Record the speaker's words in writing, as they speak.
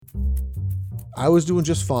I was doing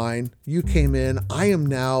just fine. You came in. I am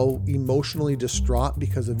now emotionally distraught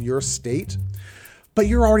because of your state, but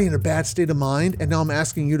you're already in a bad state of mind. And now I'm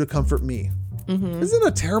asking you to comfort me. Mm-hmm. Isn't it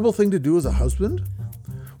a terrible thing to do as a husband?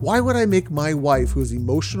 Why would I make my wife, who is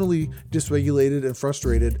emotionally dysregulated and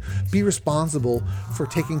frustrated, be responsible for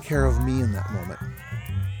taking care of me in that moment?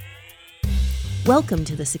 Welcome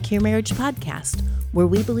to the Secure Marriage Podcast, where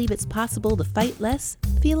we believe it's possible to fight less,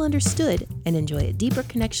 feel understood, and enjoy a deeper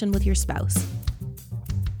connection with your spouse.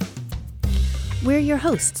 We're your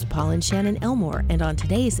hosts, Paul and Shannon Elmore, and on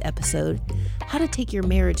today's episode, how to take your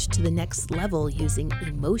marriage to the next level using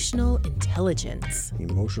emotional intelligence.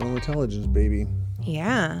 Emotional intelligence, baby.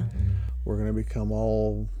 Yeah. We're going to become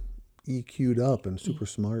all EQ'd up and super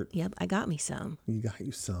smart. Yep, I got me some. You got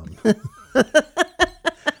you some.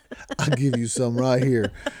 I'll give you some right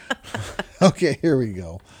here. Okay, here we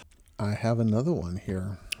go. I have another one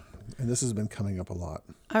here, and this has been coming up a lot.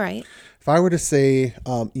 All right. If I were to say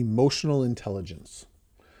emotional intelligence,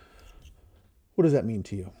 what does that mean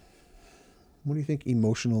to you? What do you think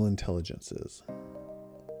emotional intelligence is?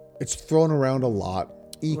 It's thrown around a lot.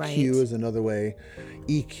 EQ Right. is another way.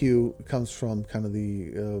 EQ comes from kind of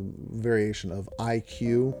the variation of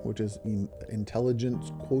IQ, which is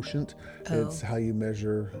intelligence quotient. Oh. It's how you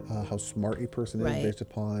measure how smart a person is Right. based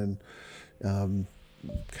upon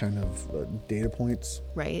kind of data points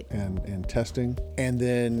Right. and testing. And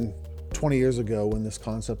then 20 years ago, when this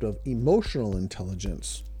concept of emotional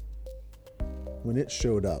intelligence, when it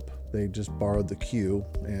showed up, they just borrowed the Q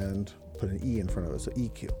and put an E in front of it, so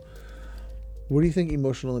EQ. What do you think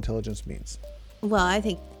emotional intelligence means? Well, I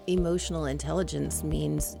think emotional intelligence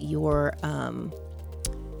means your,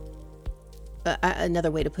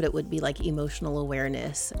 another way to put it would be like emotional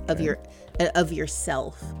awareness of of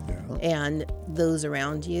yourself Yeah. and those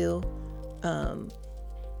around you,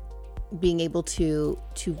 being able to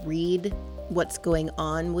read what's going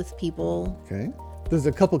on with people. Okay. There's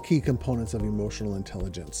a couple key components of emotional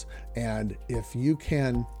intelligence. And if you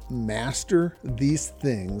can master these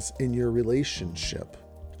things in your relationship,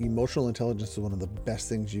 emotional intelligence is one of the best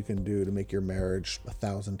things you can do to make your marriage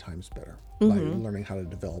 1,000 times better by learning how to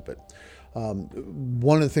develop it.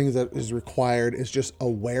 One of the things that is required is just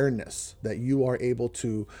awareness, that you are able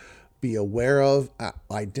to be aware of,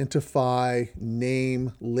 identify,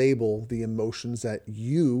 name, label the emotions that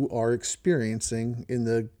you are experiencing in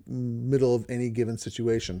the middle of any given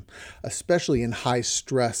situation, especially in high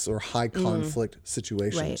stress or high conflict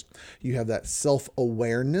situations. Right. You have that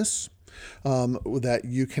self-awareness that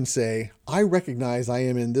you can say, I recognize I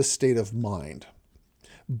am in this state of mind,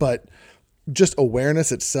 but just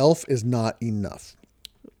awareness itself is not enough.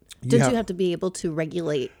 You have to be able to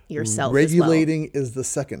regulate yourself Regulating is the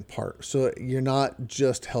second part. So you're not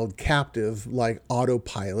just held captive like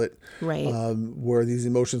autopilot, Right. Where these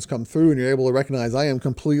emotions come through and you're able to recognize I am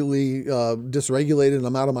completely dysregulated and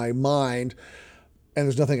I'm out of my mind and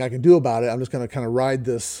there's nothing I can do about it. I'm just going to kind of ride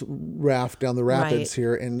this raft down the rapids Right.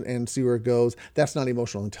 here and see where it goes. That's not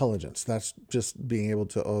emotional intelligence. That's just being able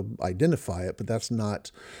to identify it, but that's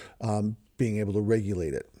not being able to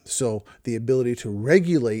regulate it. So the ability to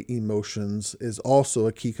regulate emotions is also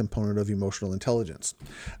a key component of emotional intelligence.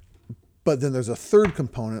 But then there's a third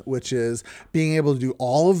component, which is being able to do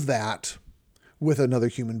all of that with another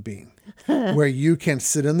human being, where you can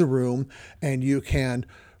sit in the room and you can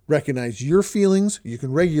recognize your feelings, you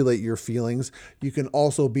can regulate your feelings, you can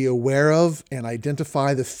also be aware of and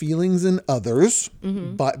identify the feelings in others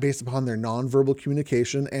based upon their nonverbal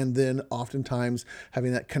communication, and then oftentimes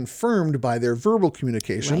having that confirmed by their verbal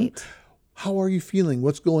communication. Right. How are you feeling?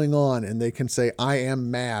 What's going on? And they can say, I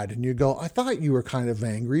am mad. And you go, I thought you were kind of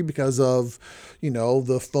angry because of,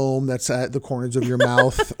 the foam that's at the corners of your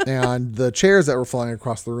mouth and the chairs that were flying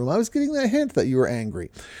across the room. I was getting that hint that you were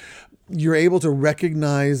angry. You're able to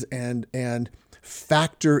recognize and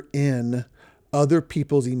factor in other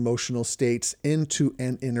people's emotional states into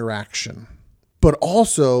an interaction. But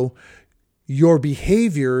also, your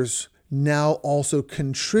behaviors now also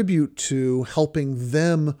contribute to helping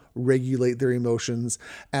them regulate their emotions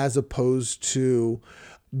as opposed to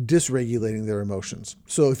dysregulating their emotions.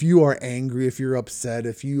 So if you are angry, if you're upset,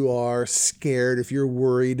 if you are scared, if you're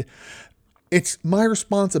worried, it's my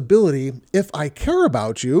responsibility, if I care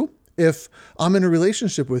about you, if I'm in a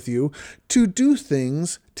relationship with you, to do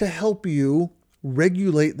things to help you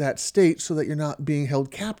regulate that state so that you're not being held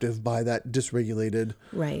captive by that dysregulated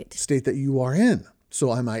Right. state that you are in. So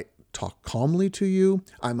I might talk calmly to you.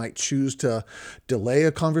 I might choose to delay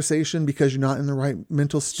a conversation because you're not in the right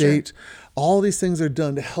mental state. Sure. All these things are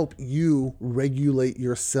done to help you regulate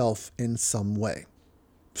yourself in some way.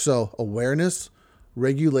 So awareness,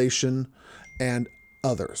 regulation, and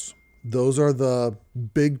others. Those are the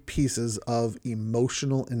big pieces of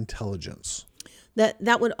emotional intelligence.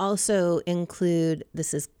 That would also include,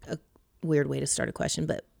 this is a weird way to start a question,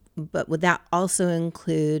 but would that also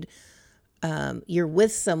include you're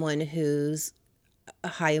with someone who's a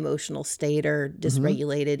high emotional state or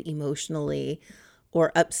dysregulated emotionally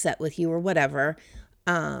or upset with you or whatever,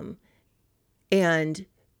 and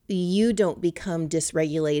you don't become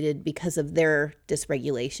dysregulated because of their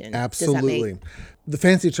dysregulation? Absolutely. The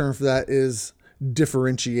fancy term for that is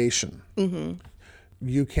differentiation.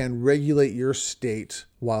 You can regulate your state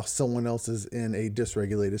while someone else is in a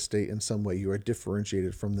dysregulated state in some way. You are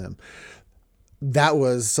differentiated from them. That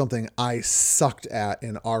was something I sucked at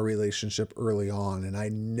in our relationship early on, and I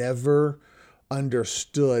never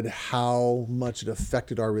understood how much it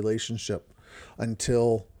affected our relationship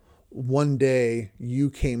until one day you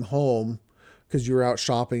came home because you were out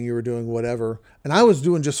shopping, you were doing whatever, and I was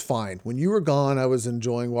doing just fine. When you were gone, I was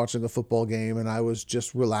enjoying watching a football game, and I was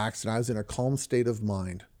just relaxed, and I was in a calm state of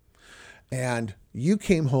mind. And you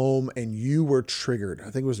came home and you were triggered.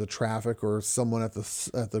 I think it was the traffic or someone at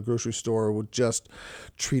the grocery store would just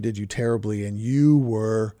treated you terribly, and you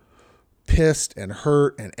were pissed and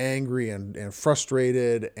hurt and angry and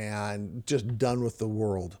frustrated and just done with the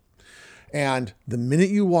world. And the minute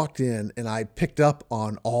you walked in and I picked up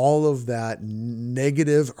on all of that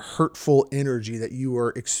negative, hurtful energy that you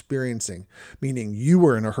were experiencing, meaning you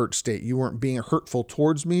were in a hurt state. You weren't being hurtful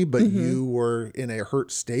towards me, but you were in a hurt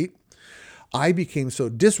state. I became so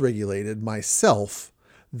dysregulated myself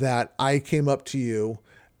that I came up to you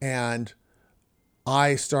and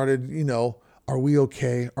I started, are we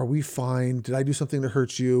okay? Are we fine? Did I do something to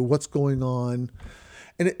hurt you? What's going on?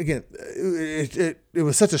 And it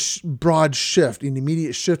was such a broad shift, an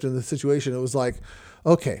immediate shift in the situation. It was like,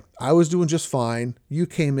 okay, I was doing just fine. You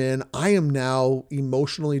came in. I am now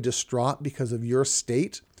emotionally distraught because of your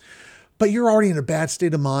state, but you're already in a bad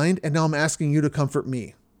state of mind. And now I'm asking you to comfort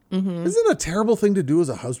me. Isn't it a terrible thing to do as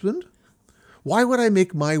a husband? Why would I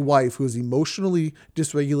make my wife, who is emotionally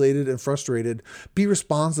dysregulated and frustrated, be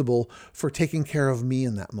responsible for taking care of me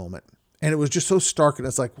in that moment? And it was just so stark. And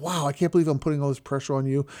it's like, wow, I can't believe I'm putting all this pressure on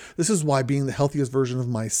you. This is why being the healthiest version of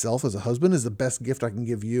myself as a husband is the best gift I can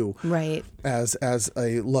give you. Right. As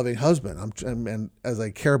a loving husband. And as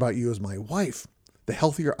I care about you as my wife, the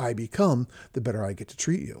healthier I become, the better I get to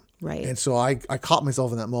treat you. Right. And so I caught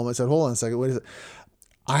myself in that moment. I said, hold on a second. Wait a second.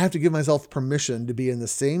 I have to give myself permission to be in the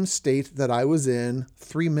same state that I was in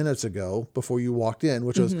 3 minutes ago before you walked in,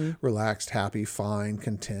 which was relaxed, happy, fine,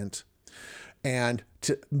 content. And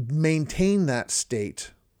to maintain that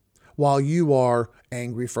state while you are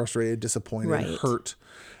angry, frustrated, disappointed, hurt.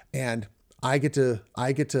 And I get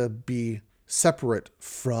to be separate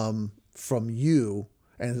from you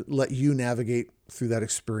and let you navigate through that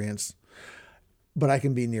experience. But I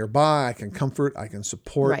can be nearby, I can comfort, I can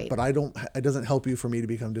support, but it doesn't help you for me to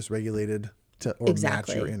become dysregulated or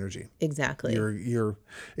match your energy. Exactly. You're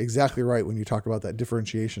exactly right when you talk about that.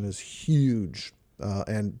 Differentiation is huge.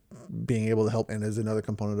 And being able to help, and is another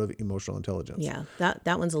component of emotional intelligence. Yeah,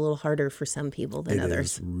 that one's a little harder for some people than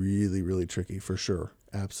others. It is really, really tricky for sure.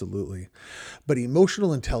 Absolutely. But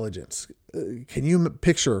emotional intelligence, can you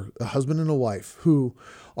picture a husband and a wife who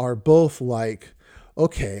are both like,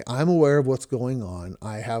 okay, I'm aware of what's going on.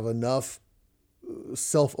 I have enough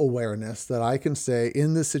self-awareness that I can say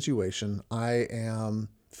in this situation, I am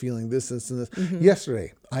feeling this and this.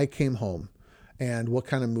 Yesterday, I came home, and what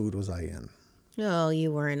kind of mood was I in? Oh,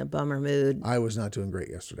 you were in a bummer mood. I was not doing great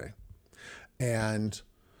yesterday. And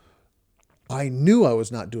I knew I was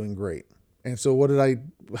not doing great. And so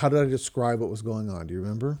how did I describe what was going on? Do you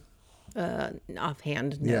remember?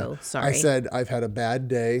 Offhand, no, sorry. I said, I've had a bad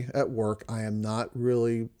day at work. I am not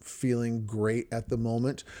really feeling great at the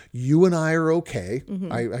moment. You and I are okay.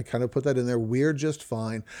 I kind of put that in there. We're just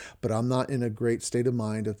fine, but I'm not in a great state of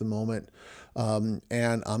mind at the moment. And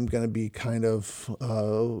I'm going to be kind of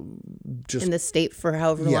just in the state for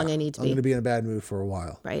however long I need to be. I'm going to be in a bad mood for a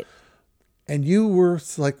while. Right. And you were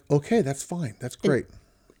like, okay, that's fine. That's great.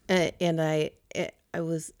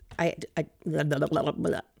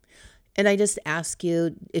 And I just asked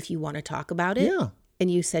you if you want to talk about it. Yeah.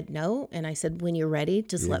 And you said no. And I said, when you're ready,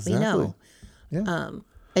 just let me know. Yeah.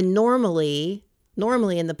 And normally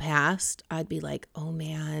in the past, I'd be like, oh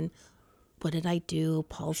man, what did I do?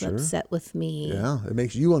 Paul's upset with me. Yeah. It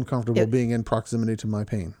makes you uncomfortable being in proximity to my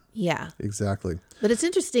pain. Yeah. Exactly. But it's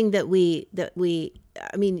interesting that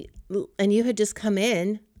and you had just come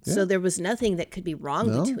in. So there was nothing that could be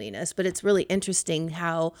wrong between us, but it's really interesting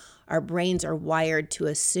how our brains are wired to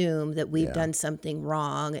assume that we've done something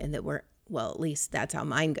wrong and that Well, at least that's how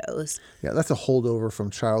mine goes. Yeah, that's a holdover from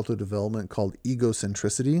childhood development called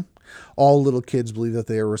egocentricity. All little kids believe that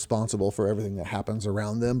they are responsible for everything that happens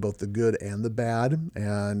around them, both the good and the bad.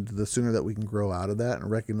 And the sooner that we can grow out of that and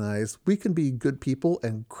recognize we can be good people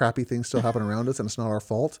and crappy things still happen around us and it's not our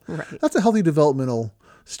fault, Right. that's a healthy developmental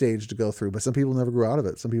stage to go through. But some people never grow out of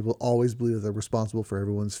it. Some people always believe that they're responsible for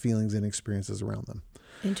everyone's feelings and experiences around them.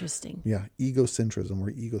 Interesting. Yeah, egocentrism.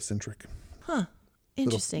 We're egocentric. Huh.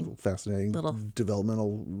 Interesting. Little fascinating Little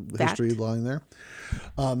developmental fact. history lying there.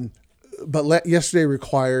 But yesterday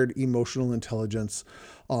required emotional intelligence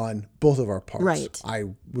on both of our parts. Right. I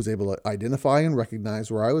was able to identify and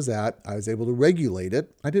recognize where I was at. I was able to regulate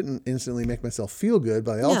it. I didn't instantly make myself feel good,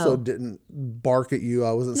 but I also didn't bark at you.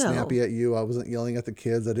 I wasn't snappy at you. I wasn't yelling at the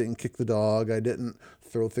kids. I didn't kick the dog. I didn't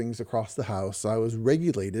throw things across the house. I was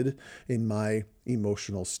regulated in my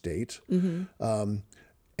emotional state.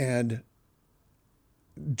 And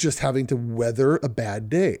just having to weather a bad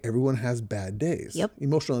day. Everyone has bad days. Yep.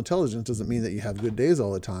 Emotional intelligence doesn't mean that you have good days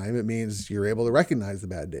all the time. It means you're able to recognize the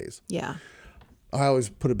bad days. Yeah. I always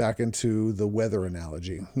put it back into the weather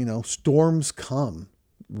analogy. You know, storms come,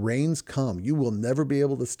 rains come. You will never be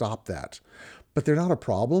able to stop that. But they're not a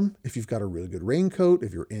problem if you've got a really good raincoat,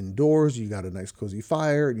 if you're indoors, you got a nice cozy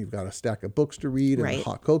fire, and you've got a stack of books to read and Right.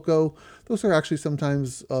 hot cocoa. Those are actually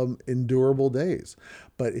sometimes endurable days.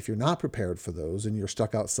 But if you're not prepared for those and you're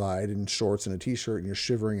stuck outside in shorts and a t-shirt and you're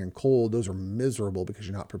shivering and cold, those are miserable because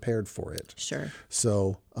you're not prepared for it. Sure.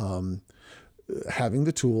 So having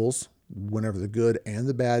the tools whenever the good and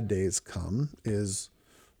the bad days come is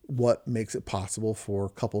what makes it possible for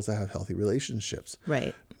couples to have healthy relationships.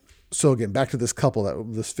 Right. So again, back to this couple,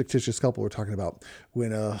 this fictitious couple we're talking about.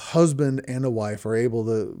 When a husband and a wife are able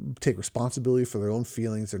to take responsibility for their own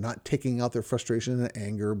feelings, they're not taking out their frustration and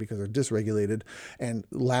anger because they're dysregulated and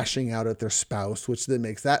lashing out at their spouse, which then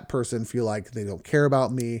makes that person feel like they don't care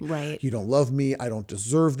about me. Right. You don't love me. I don't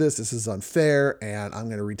deserve this. This is unfair. And I'm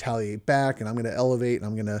going to retaliate back and I'm going to elevate and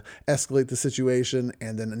I'm going to escalate the situation.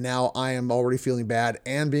 And then now I am already feeling bad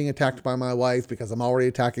and being attacked by my wife because I'm already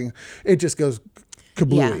attacking. It just goes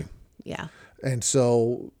kablooey. Yeah. Yeah. And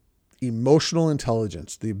so emotional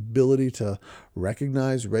intelligence, the ability to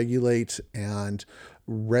recognize, regulate, and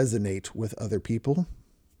resonate with other people.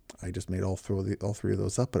 I just made all three of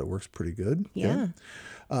those up, but it works pretty good. Yeah.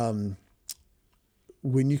 When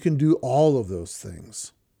you can do all of those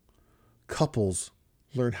things, couples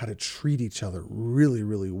learn how to treat each other really,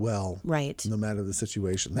 really well. Right. No matter the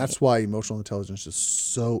situation. That's why emotional intelligence is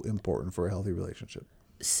so important for a healthy relationship.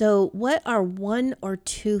 So, what are one or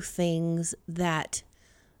two things that,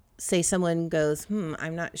 say, someone goes,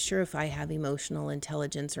 I'm not sure if I have emotional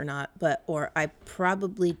intelligence or not, or I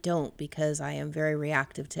probably don't because I am very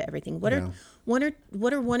reactive to everything. What are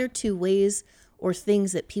one or two ways or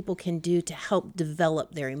things that people can do to help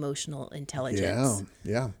develop their emotional intelligence?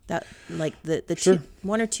 Yeah. That like the Sure.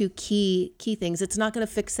 one or two key things. It's not going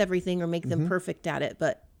to fix everything or make them perfect at it,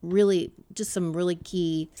 but really just some really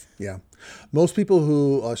key. Yeah. Most people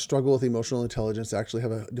who struggle with emotional intelligence actually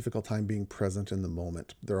have a difficult time being present in the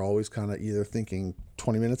moment. They're always kind of either thinking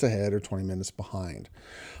 20 minutes ahead or 20 minutes behind.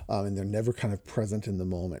 And they're never kind of present in the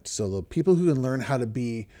moment. So the people who can learn how to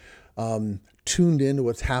be tuned into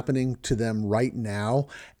what's happening to them right now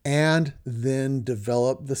and then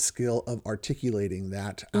develop the skill of articulating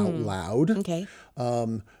that out loud. Okay.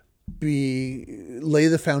 Lay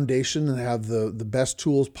the foundation and have the best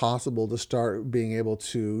tools possible to start being able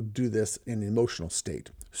to do this in an emotional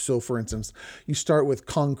state. So for instance, you start with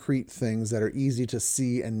concrete things that are easy to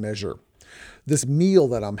see and measure. This meal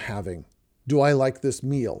that I'm having, do I like this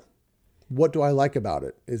meal? What do I like about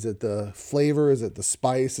it? Is it the flavor? Is it the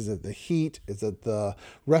spice? Is it the heat? Is it the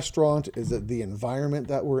restaurant? Is it the environment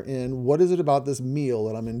that we're in? What is it about this meal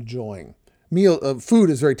that I'm enjoying? Food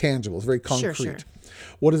is very tangible. It's very concrete. Sure.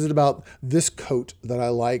 What is it about this coat that I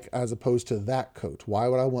like as opposed to that coat? Why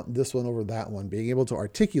would I want this one over that one? Being able to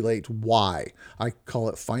articulate why. I call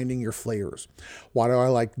it finding your flavors. Why do I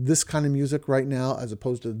like this kind of music right now as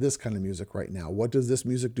opposed to this kind of music right now? What does this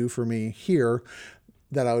music do for me here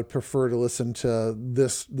that I would prefer to listen to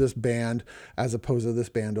this band as opposed to this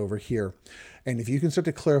band over here? And if you can start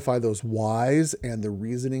to clarify those whys and the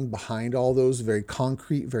reasoning behind all those very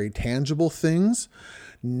concrete, very tangible things,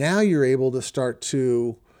 now you're able to start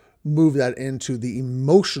to move that into the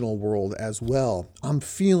emotional world as well. I'm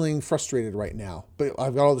feeling frustrated right now, but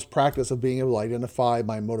I've got all this practice of being able to identify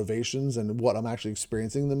my motivations and what I'm actually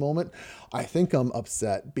experiencing in the moment. I think I'm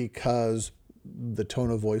upset because the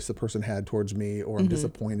tone of voice the person had towards me, or I'm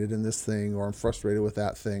disappointed in this thing, or I'm frustrated with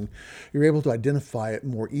that thing. You're able to identify it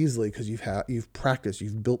more easily because you've practiced,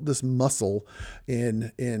 you've built this muscle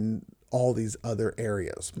in all these other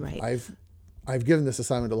areas. Right. I've given this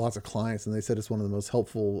assignment to lots of clients, and they said it's one of the most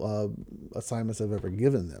helpful assignments I've ever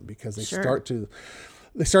given them, because they start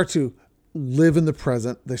to live in the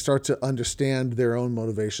present. They start to understand their own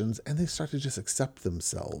motivations, and they start to just accept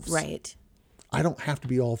themselves. Right. I don't have to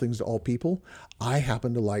be all things to all people. I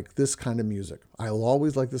happen to like this kind of music. I'll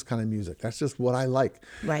always like this kind of music. That's just what I like.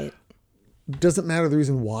 Right. Doesn't matter the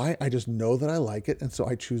reason why. I just know that I like it. And so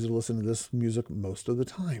I choose to listen to this music most of the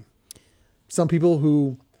time. Some people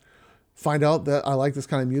who find out that I like this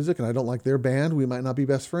kind of music and I don't like their band, we might not be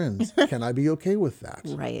best friends. Can I be okay with that?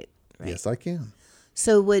 Right. Yes, I can.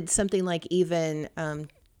 So would something like even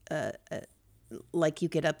like you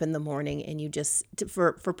get up in the morning and you just,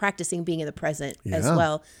 for practicing being in the present as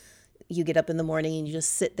well, you get up in the morning and you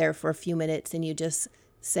just sit there for a few minutes and you just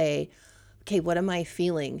say, okay, what am I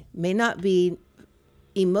feeling? May not be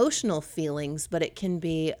emotional feelings, but it can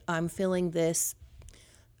be, I'm feeling this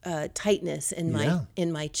tightness in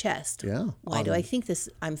my chest. Yeah. Why do I think this?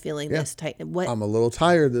 I'm feeling this tightness. What? I'm a little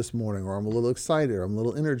tired this morning, or I'm a little excited, or I'm a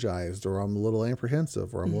little energized, or I'm a little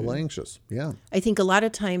apprehensive, or I'm a little anxious. Yeah. I think a lot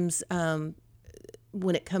of times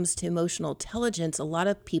when it comes to emotional intelligence, a lot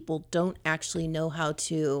of people don't actually know how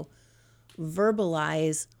to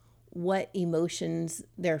verbalize what emotions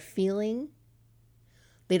they're feeling.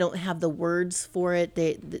 They don't have the words for it.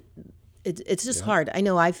 It's just hard. I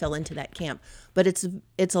know I fell into that camp, but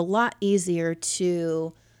it's a lot easier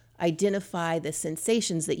to identify the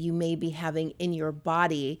sensations that you may be having in your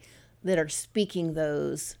body that are speaking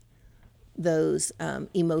those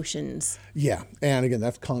emotions. Yeah. And again,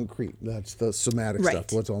 that's concrete. That's the somatic Right.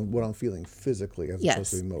 stuff. What I'm feeling physically as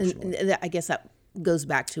opposed to emotionally. And I guess that goes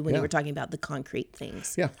back to when you were talking about the concrete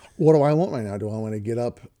things. Yeah. What do I want right now? Do I want to get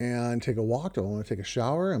up and take a walk? Do I want to take a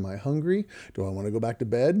shower? Am I hungry? Do I want to go back to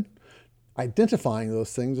bed? Identifying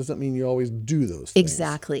those things doesn't mean you always do those things.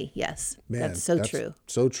 Exactly. Yes. Man, that's so true.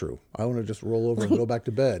 So true. I want to just roll over and go back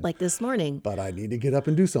to bed. Like this morning. But I need to get up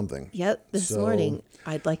and do something. Yep. This morning,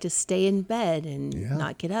 I'd like to stay in bed and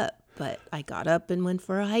not get up, but I got up and went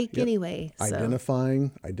for a hike anyway. So.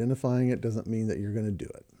 Identifying it doesn't mean that you're going to do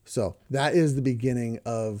it. So that is the beginning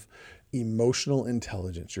of emotional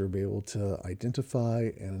intelligence. You'll be able to identify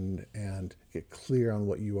and get clear on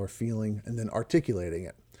what you are feeling and then articulating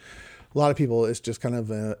it. A lot of people, it's just kind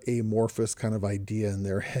of an amorphous kind of idea in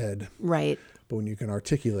their head. Right. But when you can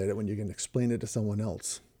articulate it, when you can explain it to someone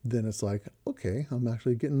else, then it's like, okay, I'm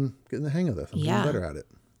actually getting the hang of this. I'm getting better at it.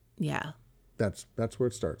 Yeah. That's where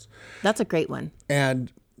it starts. That's a great one.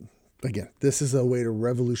 And again, this is a way to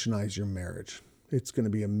revolutionize your marriage. It's going to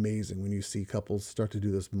be amazing when you see couples start to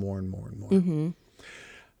do this more and more and more. Mm-hmm.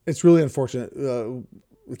 It's really unfortunate.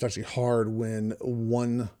 It's actually hard when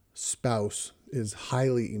one spouse is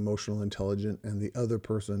highly emotional intelligent and the other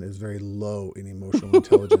person is very low in emotional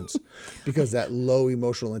intelligence, because that low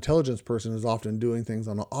emotional intelligence person is often doing things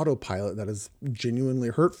on an autopilot that is genuinely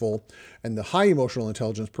hurtful, and the high emotional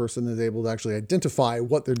intelligence person is able to actually identify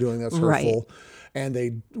what they're doing that's hurtful, and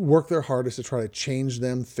they work their hardest to try to change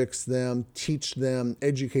them, fix them, teach them,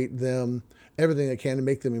 educate them, everything they can to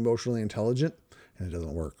make them emotionally intelligent. And it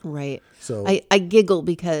doesn't work. Right. So I giggle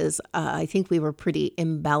because I think we were pretty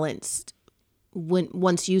imbalanced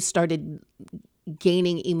once you started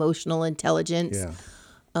gaining emotional intelligence.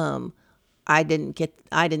 I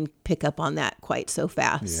didn't pick up on that quite so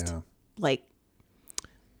fast. Yeah. Like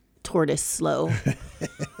tortoise slow.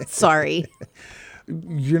 Sorry.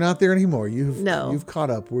 You're not there anymore. You've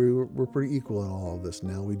caught up. We're pretty equal in all of this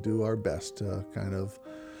now. We do our best to kind of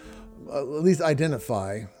at least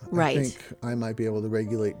identify. Right. I think I might be able to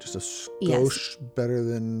regulate just a skosh better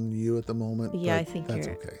than you at the moment. Yeah, but I think that's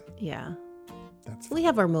you're okay. Yeah. That's We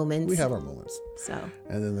have our moments. We have our moments. So.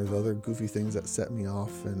 And then there's other goofy things that set me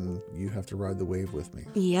off, and you have to ride the wave with me.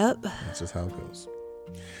 Yep. That's just how it goes.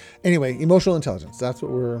 Anyway, emotional intelligence. That's what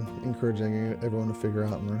we're encouraging everyone to figure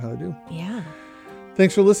out and learn how to do. Yeah.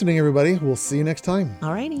 Thanks for listening, everybody. We'll see you next time.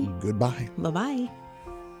 Alrighty. Goodbye. Bye-bye.